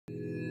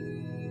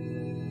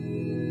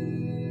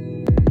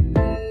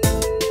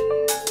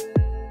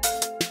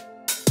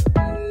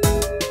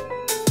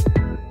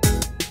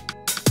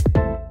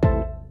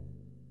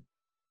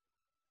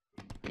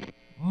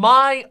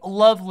My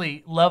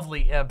lovely,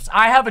 lovely imps,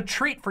 I have a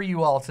treat for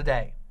you all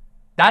today.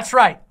 That's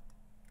right,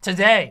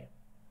 today.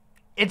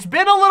 It's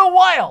been a little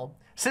while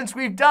since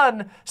we've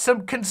done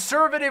some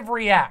conservative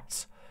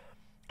reacts.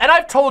 And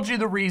I've told you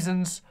the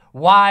reasons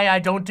why I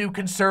don't do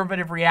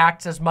conservative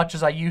reacts as much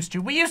as I used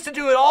to. We used to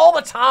do it all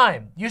the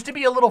time. Used to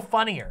be a little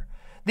funnier.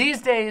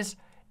 These days,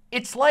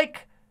 it's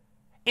like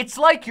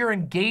you're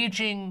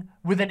engaging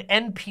with an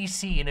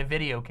NPC in a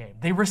video game.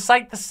 They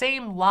recite the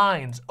same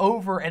lines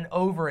over and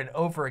over and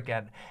over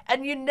again.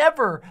 And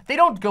they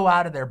don't go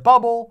out of their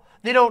bubble.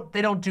 They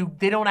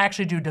don't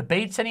actually do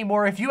debates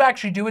anymore. If you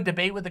actually do a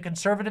debate with a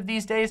conservative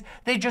these days,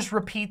 they just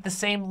repeat the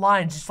same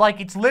lines.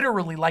 It's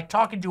literally like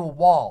talking to a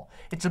wall.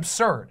 It's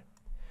absurd.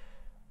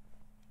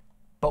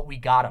 But we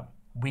got him.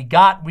 We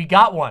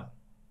got one,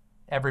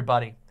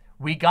 everybody.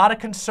 We got a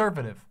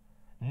conservative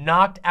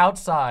knocked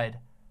outside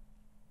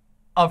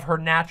of her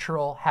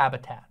natural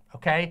habitat,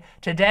 okay?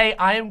 Today,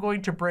 I am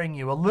going to bring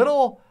you a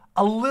little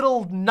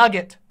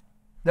nugget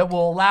that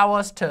will allow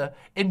us to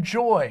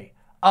enjoy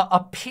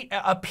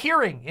a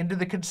peering into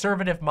the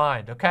conservative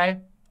mind, okay?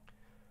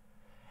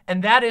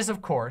 And that is,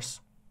 of course,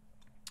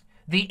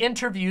 the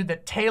interview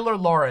that Taylor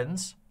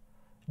Lorenz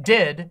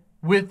did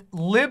with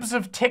Libs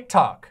of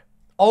TikTok,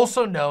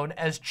 also known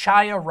as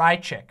Chaya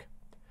Raichik.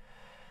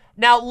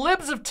 Now,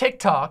 Libs of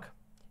TikTok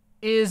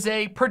is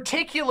a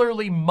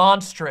particularly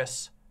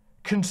monstrous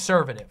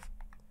conservative.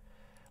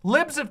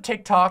 Libs of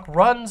TikTok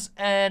runs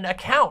an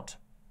account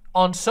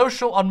on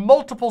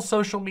multiple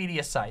social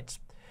media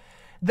sites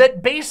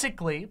that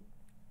basically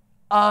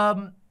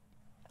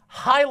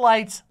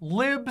highlights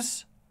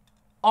libs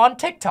on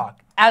TikTok,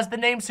 as the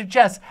name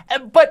suggests.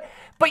 But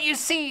you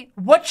see,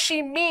 what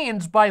she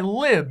means by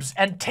libs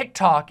and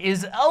TikTok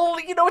is,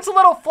 it's a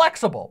little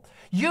flexible.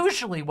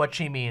 Usually what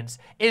she means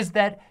is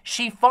that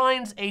she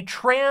finds a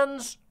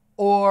trans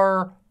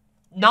or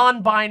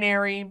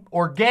non-binary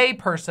or gay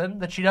person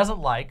that she doesn't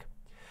like,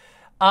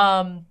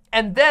 and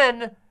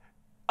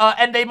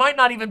they might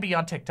not even be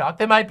on TikTok.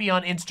 They might be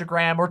on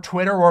Instagram or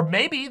Twitter, or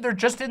maybe they're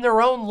just in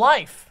their own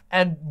life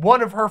and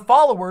one of her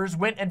followers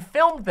went and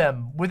filmed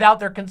them without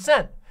their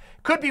consent.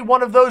 Could be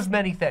one of those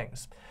many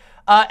things.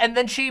 And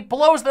then she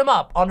blows them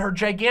up on her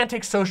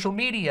gigantic social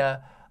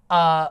media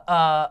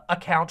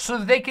account so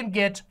that they can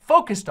get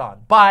focused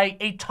on by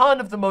a ton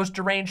of the most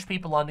deranged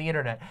people on the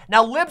internet.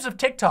 Now, Libs of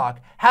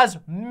TikTok has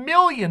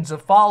millions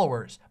of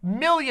followers,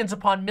 millions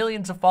upon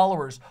millions of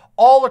followers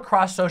all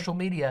across social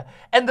media,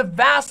 and the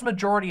vast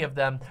majority of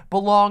them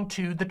belong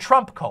to the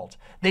Trump cult.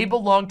 They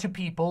belong to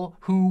people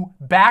who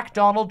back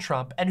Donald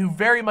Trump and who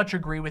very much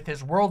agree with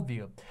his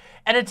worldview.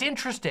 And it's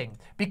interesting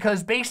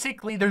because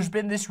basically there's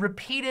been this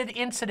repeated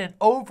incident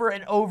over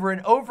and over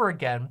and over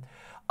again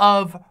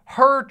of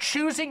her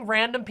choosing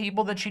random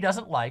people that she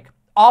doesn't like,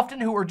 often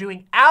who are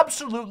doing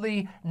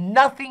absolutely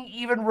nothing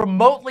even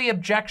remotely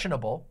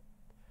objectionable,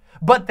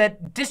 but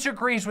that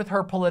disagrees with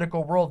her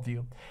political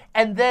worldview,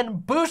 and then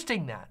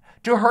boosting that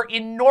to her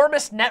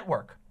enormous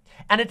network.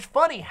 And it's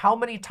funny how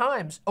many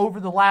times over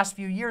the last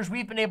few years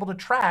we've been able to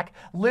track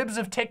Libs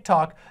of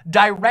TikTok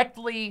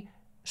directly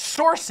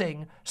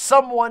sourcing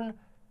someone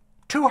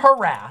to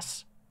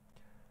harass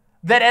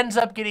that ends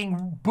up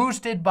getting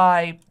boosted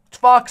by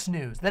Fox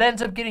News, that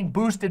ends up getting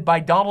boosted by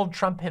Donald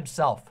Trump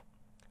himself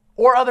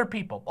or other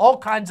people, all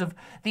kinds of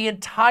the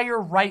entire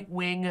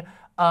right-wing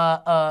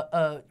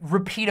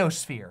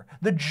repeatosphere,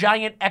 the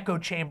giant echo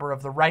chamber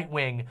of the right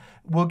wing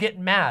will get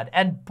mad.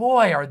 And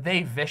boy, are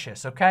they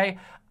vicious, okay?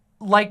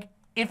 Like,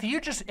 if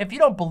you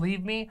don't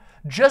believe me,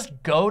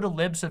 just go to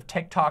Libs of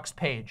TikTok's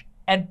page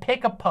and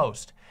pick a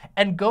post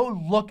and go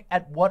look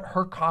at what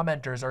her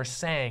commenters are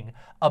saying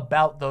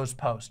about those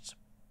posts.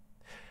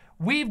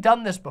 We've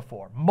done this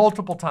before,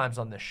 multiple times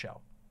on this show,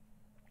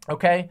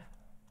 okay?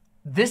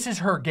 This is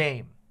her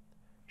game.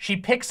 She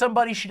picks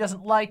somebody she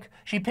doesn't like,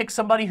 she picks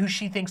somebody who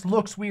she thinks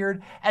looks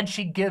weird, and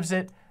she gives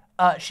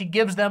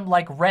them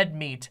like red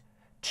meat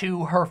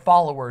to her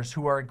followers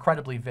who are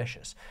incredibly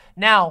vicious.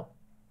 Now,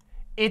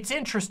 it's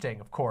interesting,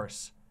 of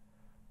course,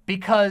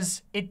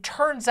 because it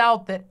turns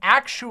out that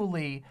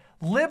actually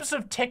Libs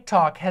of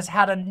TikTok has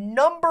had a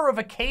number of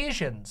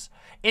occasions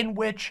in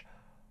which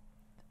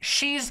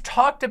she's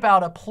talked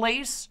about a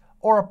place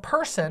or a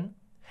person,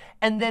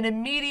 and then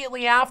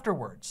immediately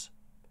afterwards,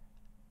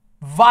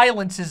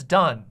 violence is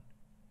done,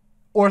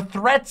 or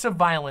threats of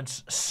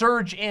violence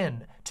surge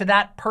in to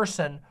that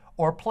person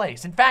or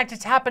place. In fact,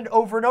 it's happened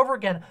over and over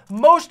again,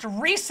 most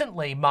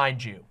recently,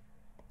 mind you,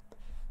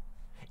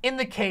 in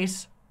the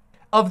case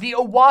of the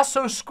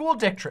Owasso School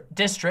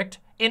District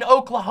in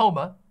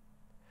Oklahoma,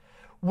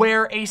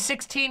 where a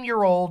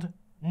 16-year-old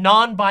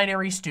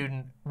non-binary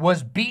student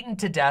was beaten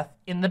to death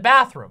in the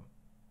bathroom.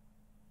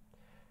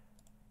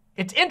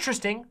 It's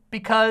interesting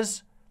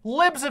because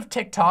Libs of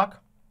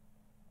TikTok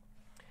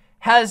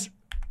has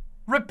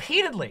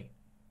repeatedly,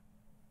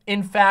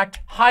 in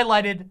fact,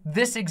 highlighted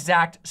this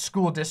exact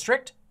school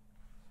district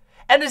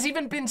and has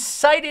even been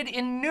cited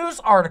in news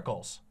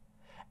articles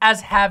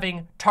as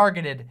having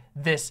targeted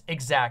this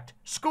exact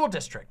school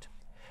district.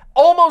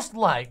 Almost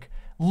like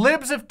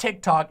Libs of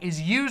TikTok is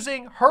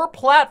using her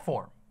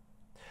platform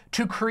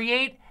to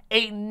create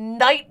a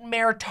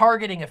nightmare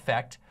targeting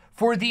effect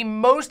for the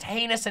most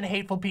heinous and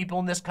hateful people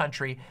in this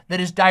country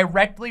that is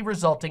directly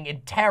resulting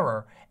in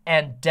terror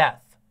and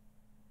death.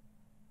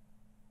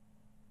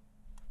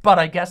 But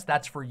I guess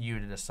that's for you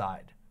to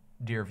decide,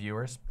 dear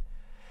viewers.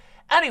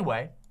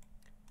 Anyway,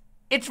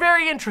 it's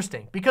very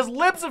interesting because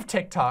Libs of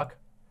TikTok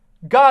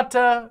got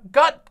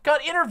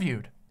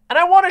interviewed. And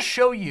I want to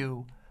show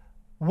you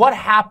what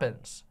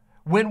happens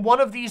when one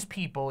of these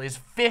people is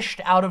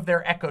fished out of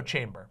their echo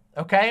chamber,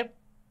 okay?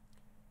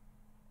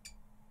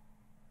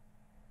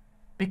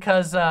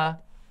 Because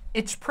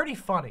it's pretty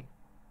funny.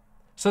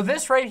 So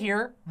this right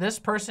here, this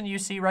person you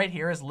see right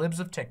here is Libs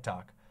of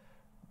TikTok.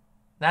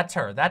 That's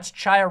her. That's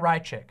Chaya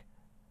Rychik.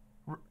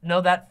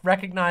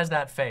 Recognize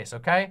that face,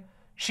 okay?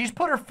 She's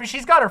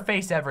got her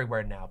face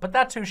everywhere now, but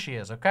that's who she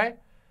is, okay?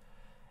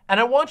 And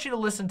I want you to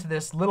listen to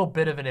this little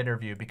bit of an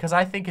interview because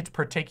I think it's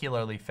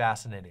particularly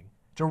fascinating.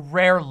 It's a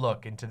rare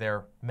look into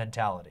their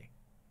mentality.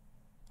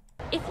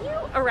 If you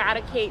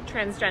eradicate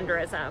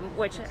transgenderism,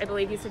 which I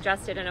believe you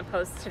suggested in a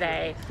post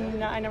today.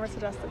 No, I never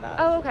suggested that.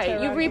 Oh,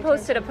 okay. You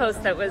reposted a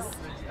post that was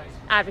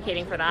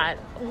advocating for that.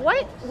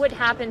 What would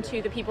happen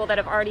to the people that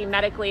have already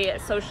medically,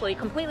 socially,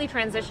 completely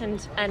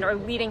transitioned and are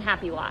leading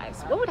happy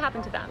lives? What would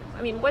happen to them?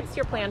 I mean, what's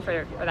your plan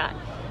for that?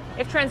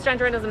 If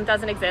transgenderism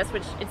doesn't exist,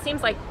 which it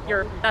seems like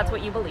that's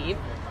what you believe,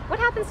 what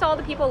happens to all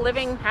the people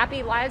living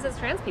happy lives as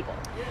trans people?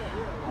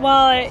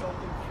 Well,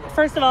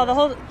 first of all, the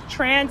whole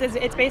trans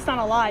it's based on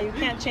a lie. You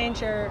can't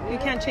change your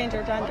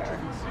gender.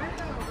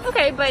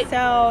 Okay, but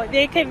so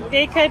they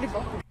could.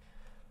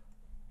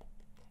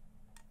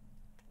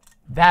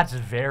 That's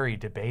very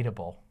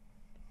debatable.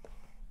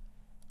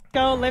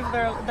 Go live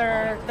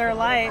their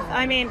life.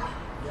 I mean,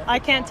 I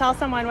can't tell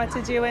someone what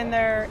to do in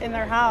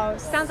their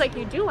house. Sounds like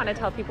you do want to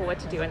tell people what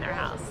to do in their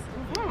house.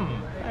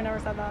 I never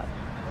said that.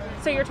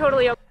 So you're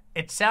totally okay.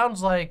 It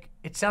sounds like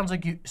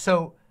you.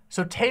 So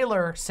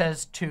Taylor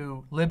says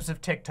to Libs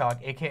of TikTok,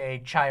 aka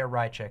Chaya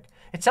Rychik,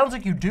 it sounds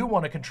like you do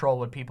want to control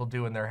what people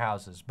do in their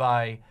houses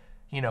by,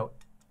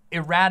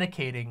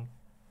 eradicating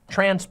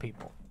trans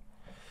people.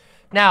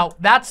 Now,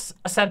 that's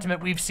a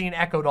sentiment we've seen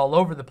echoed all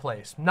over the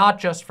place, not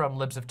just from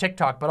Libs of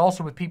TikTok, but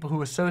also with people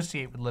who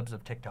associate with Libs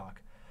of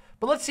TikTok.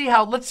 But let's see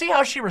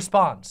how she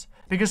responds,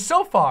 because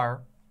so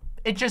far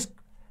it just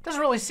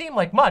doesn't really seem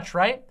like much,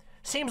 right?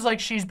 Seems like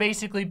she's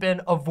basically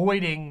been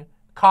avoiding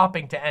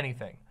copping to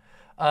anything.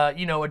 A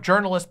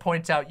journalist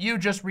points out, you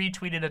just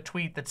retweeted a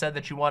tweet that said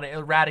that you want to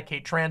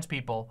eradicate trans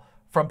people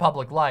from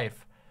public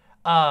life.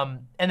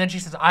 And then she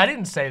says, I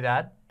didn't say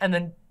that. And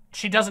then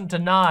she doesn't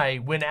deny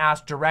when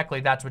asked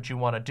directly that's what you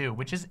want to do,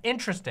 which is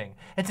interesting.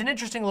 It's an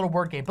interesting little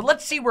word game, but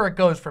let's see where it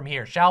goes from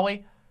here, shall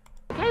we?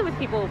 Okay with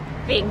people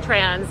being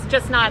trans,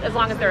 just not as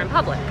long as they're in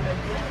public.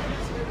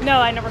 No,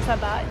 I never said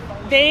that.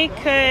 They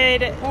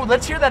could. Ooh,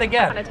 let's hear that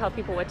again. Want to tell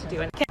people what to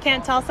do.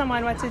 Can't tell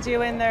someone what to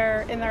do in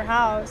their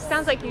house.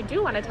 Sounds like you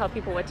do want to tell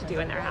people what to do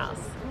in their house.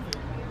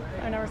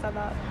 I never said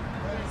that.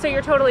 So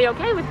you're totally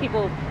okay with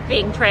people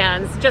being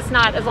trans, just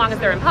not as long as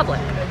they're in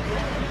public.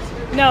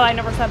 No, I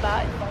never said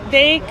that.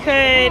 They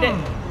could.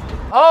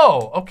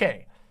 Oh,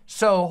 okay.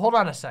 So hold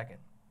on a second.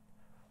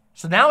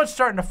 So now it's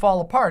starting to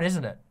fall apart,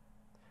 isn't it?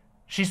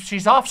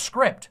 She's off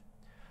script.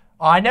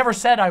 I never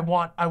said I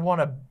want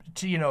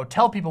to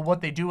tell people what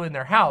they do in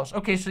their house.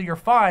 Okay, so you're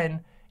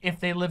fine if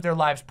they live their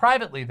lives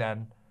privately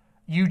then.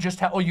 You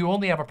just you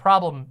only have a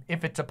problem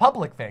if it's a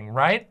public thing,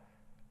 right?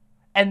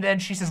 And then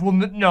she says, well,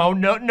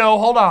 no,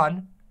 hold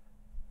on.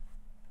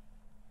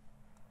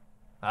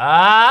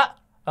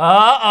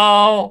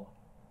 Uh-oh.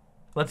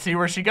 Let's see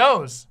where she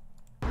goes.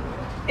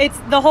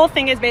 The whole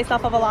thing is based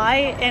off of a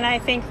lie, and I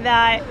think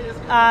that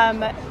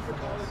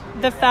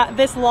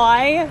this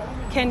lie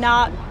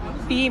cannot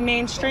be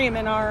mainstream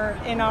in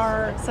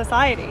our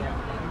society.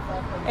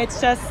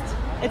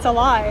 It's a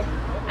lie.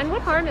 And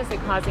what harm is it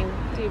causing,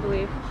 do you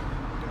believe?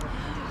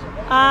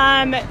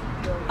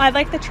 I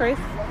like the truth.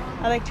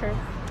 I like truth.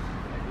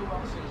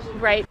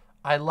 Right.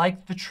 I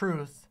like the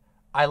truth.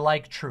 I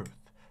like truth.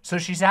 So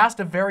she's asked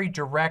a very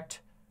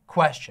direct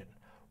question.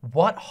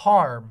 What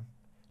harm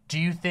do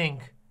you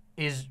think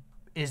is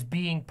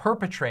being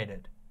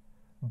perpetrated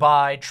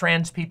by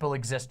trans people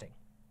existing?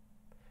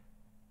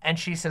 And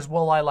she says,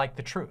 well, I like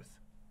the truth.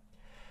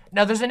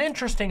 Now, there's an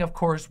interesting, of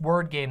course,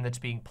 word game that's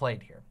being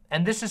played here.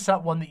 And this is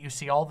one that you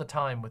see all the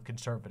time with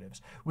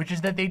conservatives, which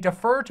is that they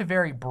defer to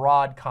very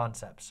broad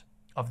concepts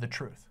of the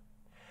truth.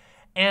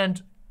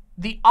 And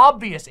the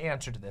obvious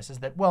answer to this is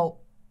that, well,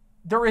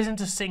 there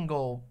isn't a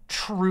single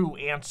true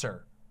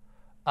answer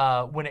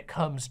when it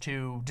comes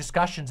to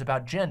discussions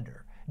about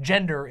gender.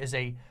 Gender is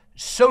a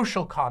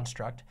social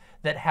construct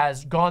that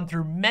has gone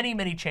through many,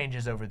 many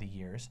changes over the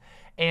years,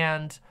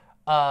 and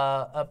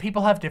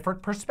people have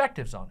different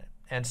perspectives on it.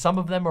 And some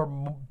of them are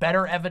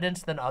better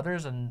evidence than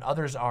others, and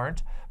others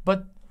aren't.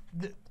 But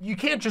you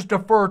can't just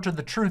defer to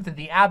the truth in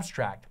the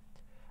abstract.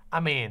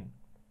 I mean,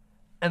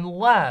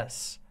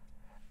 unless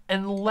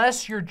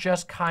you're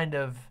just kind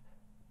of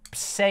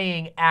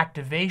saying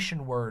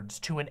activation words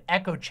to an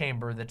echo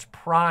chamber that's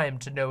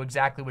primed to know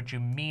exactly what you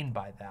mean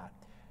by that.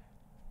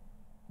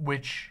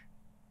 Which,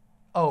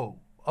 oh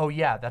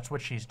yeah, that's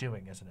what she's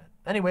doing, isn't it?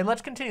 Anyway,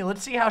 let's continue.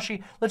 Let's see how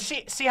she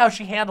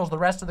handles the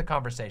rest of the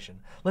conversation.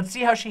 Let's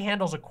see how she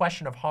handles a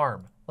question of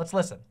harm. Let's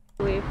listen.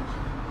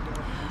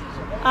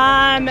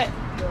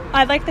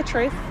 I like the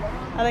truth.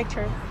 I like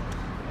truth.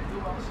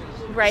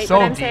 Right, So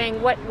but I'm deep.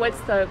 saying what's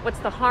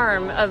the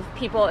harm of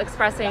people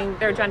expressing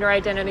their gender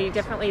identity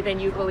differently than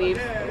you believe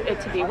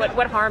it to be?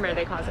 What harm are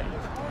they causing?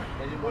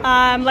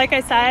 Like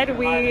I said,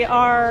 we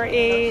are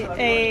a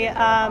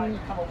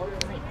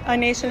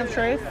nation of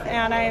truth,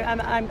 and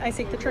I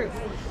seek the truth.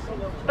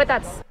 But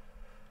that's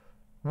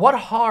What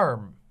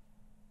harm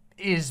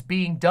is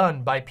being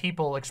done by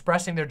people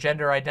expressing their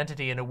gender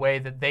identity in a way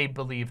that they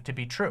believe to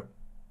be true?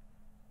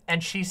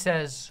 And she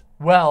says,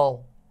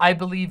 well, I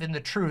believe in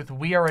the truth.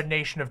 We are a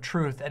nation of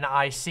truth, and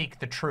I seek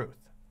the truth.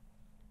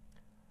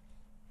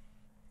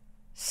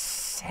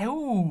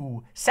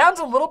 So, sounds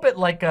a little bit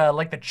like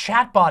the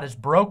chatbot is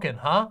broken,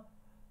 huh?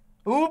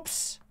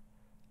 Oops.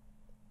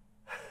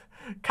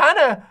 Kind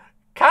of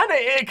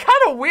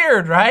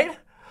weird, right?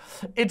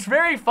 It's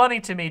very funny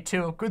to me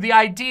too. The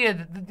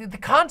idea, the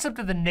concept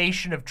of the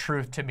nation of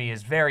truth to me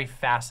is very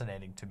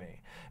fascinating to me.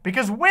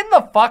 Because when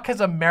the fuck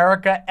has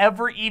America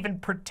ever even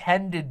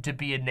pretended to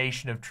be a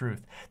nation of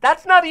truth?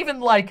 That's not even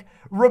like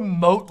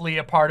remotely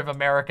a part of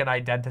American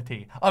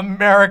identity.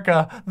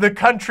 America, the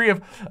country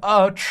of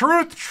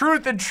truth,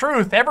 truth, and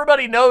truth.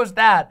 Everybody knows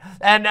that.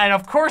 And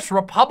of course,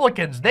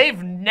 Republicans,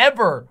 they've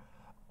never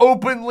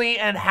openly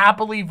and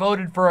happily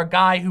voted for a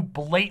guy who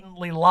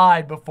blatantly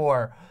lied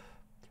before.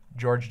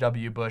 George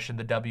W. Bush and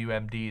the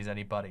WMDs,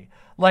 anybody?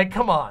 Like,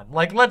 come on.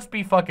 Like, let's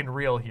be fucking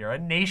real here. A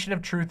nation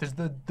of truth is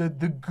the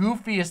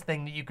goofiest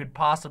thing that you could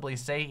possibly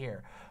say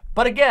here.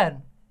 But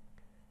again,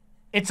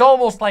 it's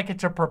almost like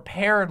it's a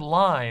prepared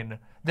line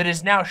that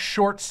is now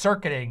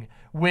short-circuiting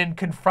when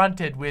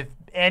confronted with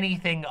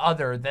anything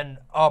other than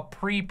a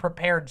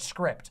pre-prepared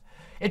script.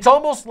 It's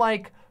almost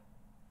like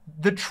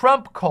the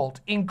Trump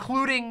cult,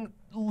 including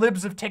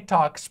libs of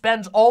TikTok,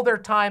 spends all their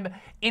time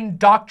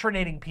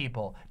indoctrinating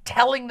people,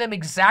 telling them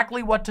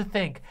exactly what to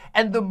think,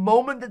 and the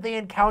moment that they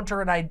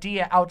encounter an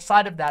idea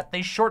outside of that,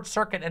 they short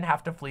circuit and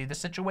have to flee the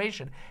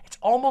situation. It's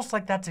almost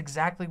like that's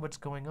exactly what's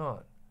going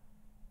on.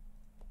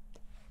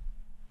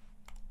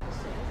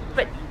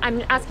 But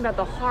I'm asking about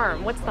the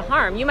harm. What's the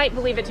harm? You might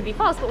believe it to be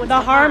false, but what's The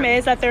harm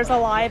is that there's a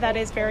lie that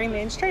is very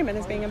mainstream and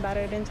is being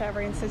embedded into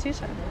every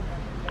institution.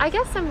 I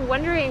guess I'm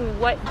wondering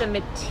what the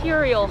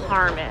material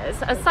harm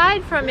is.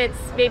 Aside from it's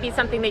maybe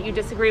something that you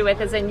disagree with,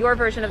 as in your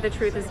version of the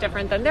truth is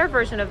different than their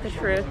version of the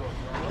truth,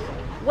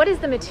 what is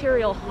the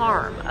material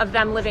harm of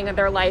them living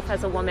their life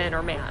as a woman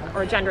or man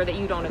or gender that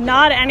you don't agree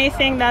Not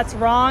anything that's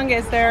wrong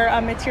is there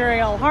a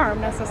material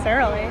harm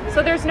necessarily. with?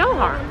 So there's no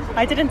harm.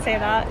 I didn't say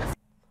that.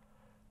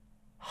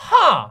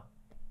 Huh.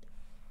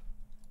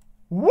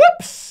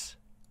 Whoops.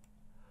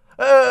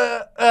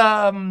 Oops.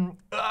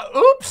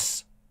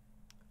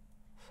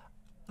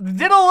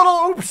 Did a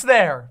little oops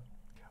there.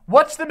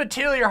 What's the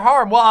material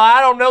harm? Well, I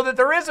don't know that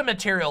there is a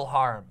material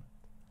harm.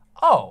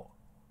 Oh.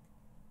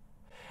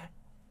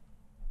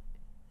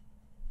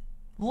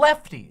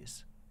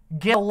 Lefties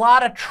get a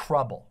lot of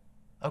trouble,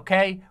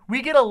 okay?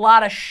 We get a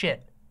lot of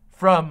shit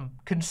from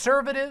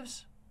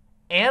conservatives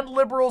and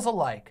liberals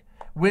alike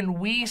when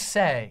we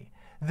say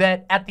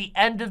that at the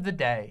end of the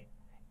day,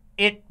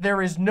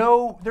 there is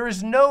no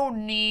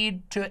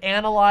need to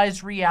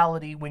analyze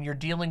reality when you're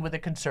dealing with a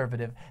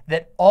conservative,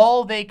 that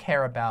all they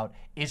care about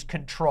is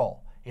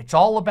control. It's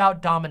all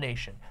about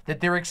domination, that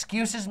their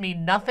excuses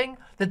mean nothing,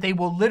 that they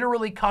will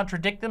literally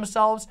contradict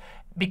themselves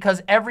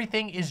because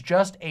everything is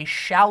just a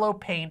shallow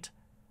coat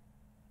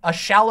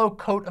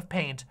of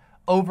paint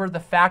over the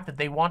fact that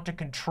they want to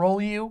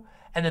control you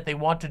and that they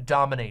want to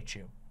dominate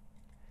you.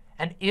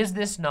 And is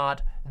this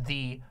not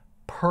the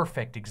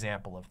perfect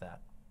example of that?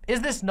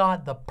 Is this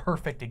not the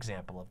perfect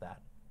example of that?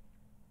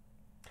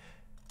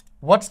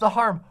 What's the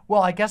harm?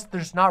 Well, I guess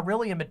there's not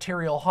really a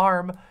material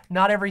harm.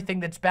 Not everything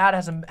that's bad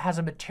has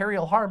a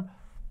material harm.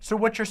 So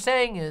what you're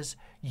saying is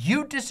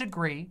you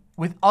disagree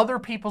with other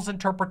people's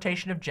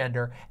interpretation of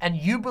gender and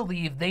you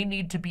believe they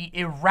need to be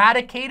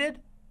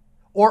eradicated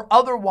or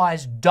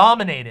otherwise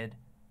dominated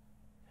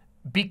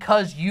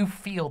because you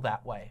feel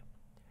that way.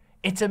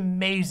 It's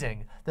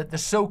amazing that the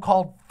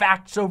so-called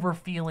facts over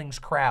feelings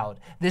crowd,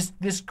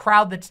 this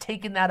crowd that's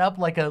taken that up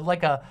like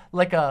a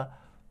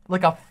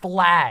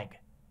flag.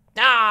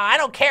 I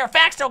don't care.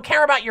 Facts don't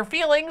care about your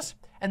feelings.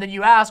 And then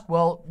you ask,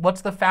 well,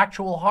 what's the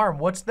factual harm?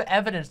 What's the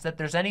evidence that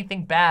there's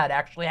anything bad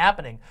actually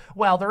happening?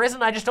 Well, there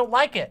isn't. I just don't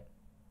like it.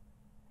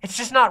 It's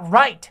just not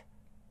right.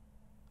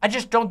 I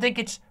just don't think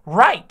it's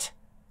right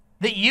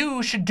that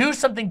you should do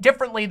something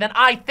differently than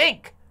I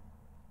think.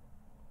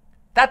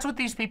 That's what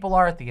these people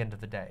are at the end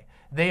of the day.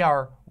 They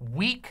are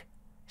weak,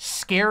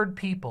 scared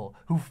people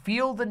who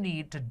feel the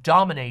need to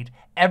dominate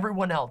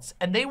everyone else.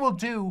 And they will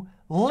do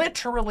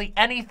literally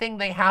anything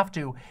they have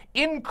to,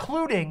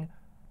 including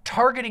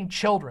targeting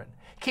children.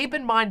 keep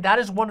in mind that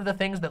is one of the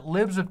things that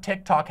Libs of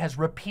TikTok has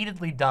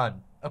repeatedly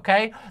done,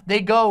 okay?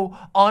 They go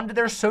onto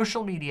their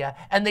social media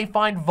and they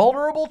find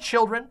vulnerable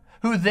children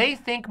who they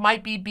think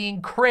might be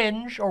being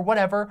cringe or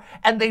whatever,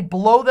 and they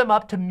blow them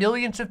up to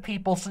millions of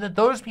people so that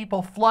those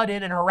people flood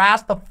in and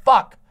harass the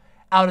fuck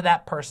out of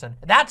that person.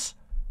 That's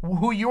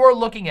who you are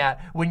looking at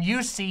when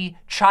you see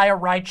Chaya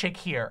Raichik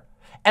here.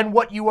 And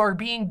what you are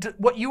being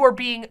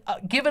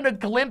given a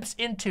glimpse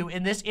into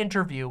in this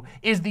interview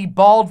is the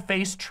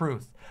bald-faced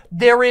truth.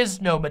 There is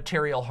no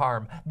material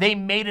harm. They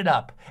made it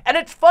up. And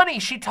it's funny,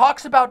 she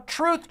talks about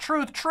truth,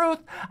 truth, truth.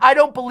 I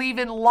don't believe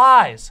in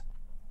lies.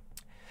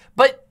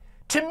 But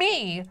to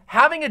me,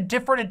 having a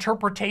different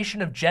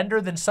interpretation of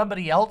gender than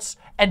somebody else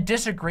and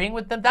disagreeing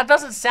with them, that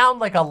doesn't sound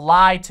like a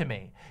lie to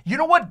me. You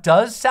know what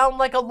does sound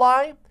like a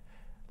lie?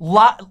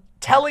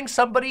 Telling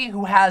somebody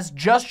who has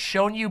just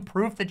shown you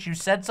proof that you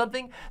said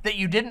something, that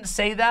you didn't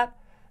say that.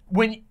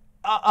 When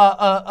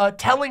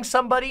telling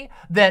somebody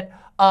that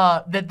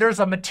that there's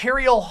a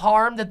material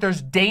harm, that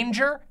there's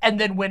danger, and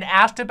then when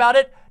asked about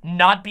it,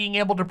 not being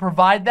able to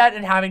provide that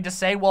and having to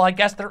say, well, I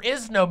guess there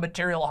is no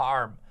material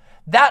harm.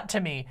 That, to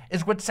me,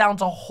 is what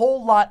sounds a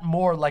whole lot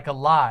more like a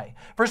lie.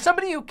 For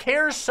somebody who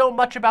cares so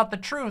much about the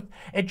truth,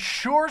 it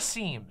sure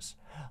seems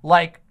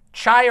like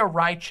Chaya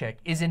Raichik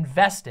is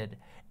invested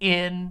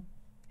in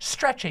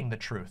stretching the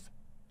truth,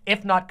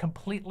 if not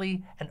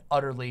completely and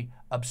utterly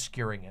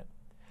obscuring it.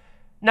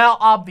 Now,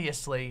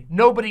 obviously,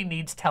 nobody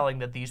needs telling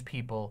that these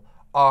people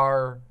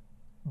are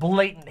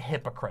blatant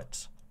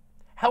hypocrites.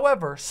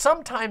 However,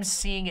 sometimes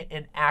seeing it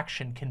in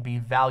action can be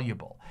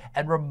valuable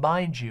and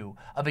remind you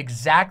of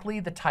exactly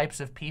the types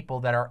of people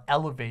that are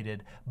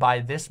elevated by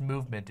this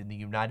movement in the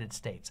United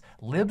States.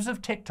 Libs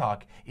of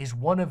TikTok is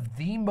one of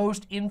the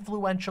most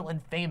influential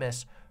and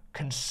famous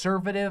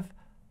conservative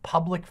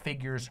public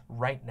figures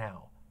right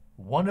now.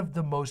 One of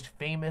the most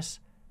famous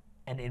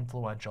and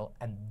influential,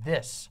 and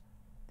this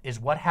is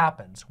what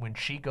happens when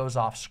she goes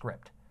off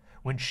script.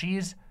 When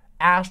she's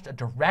asked a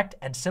direct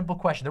and simple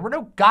question. There were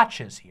no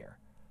gotchas here.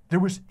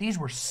 These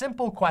were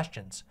simple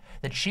questions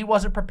that she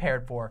wasn't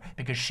prepared for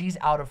because she's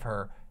out of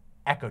her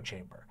echo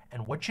chamber.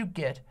 And what you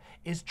get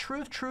is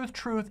truth, truth,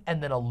 truth,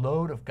 and then a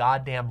load of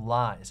goddamn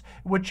lies.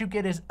 What you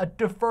get is a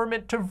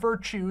deferment to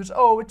virtues.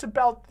 Oh, it's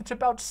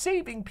about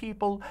saving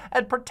people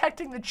and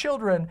protecting the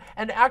children.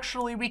 And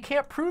actually, we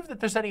can't prove that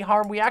there's any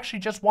harm. We actually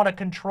just want to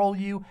control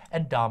you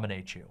and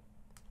dominate you.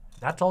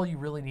 That's all you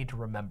really need to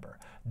remember.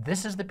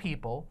 This is the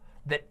people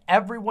that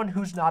everyone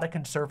who's not a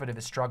conservative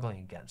is struggling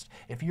against.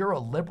 If you're a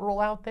liberal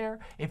out there,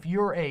 if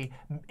you're a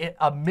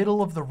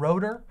middle of the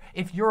roader,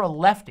 if you're a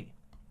lefty,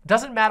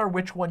 doesn't matter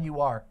which one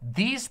you are,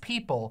 these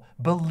people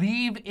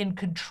believe in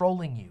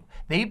controlling you.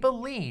 They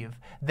believe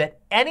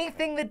that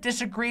anything that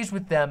disagrees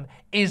with them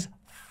is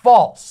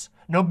false.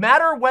 No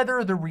matter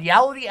whether the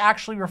reality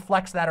actually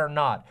reflects that or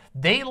not,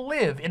 they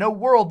live in a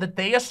world that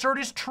they assert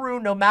is true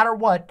no matter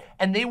what,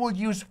 and they will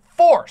use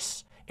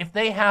force if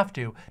they have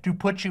to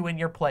put you in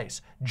your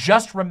place.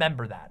 Just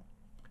remember that.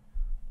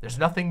 There's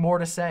nothing more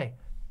to say.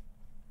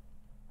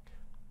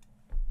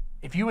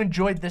 If you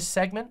enjoyed this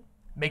segment,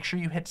 make sure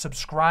you hit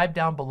subscribe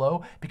down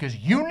below because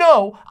you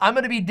know I'm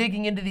going to be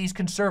digging into these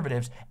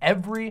conservatives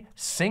every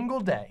single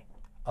day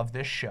of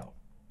this show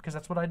because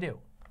that's what I do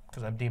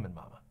because I'm Demon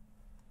Mama.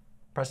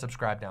 Press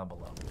subscribe down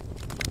below.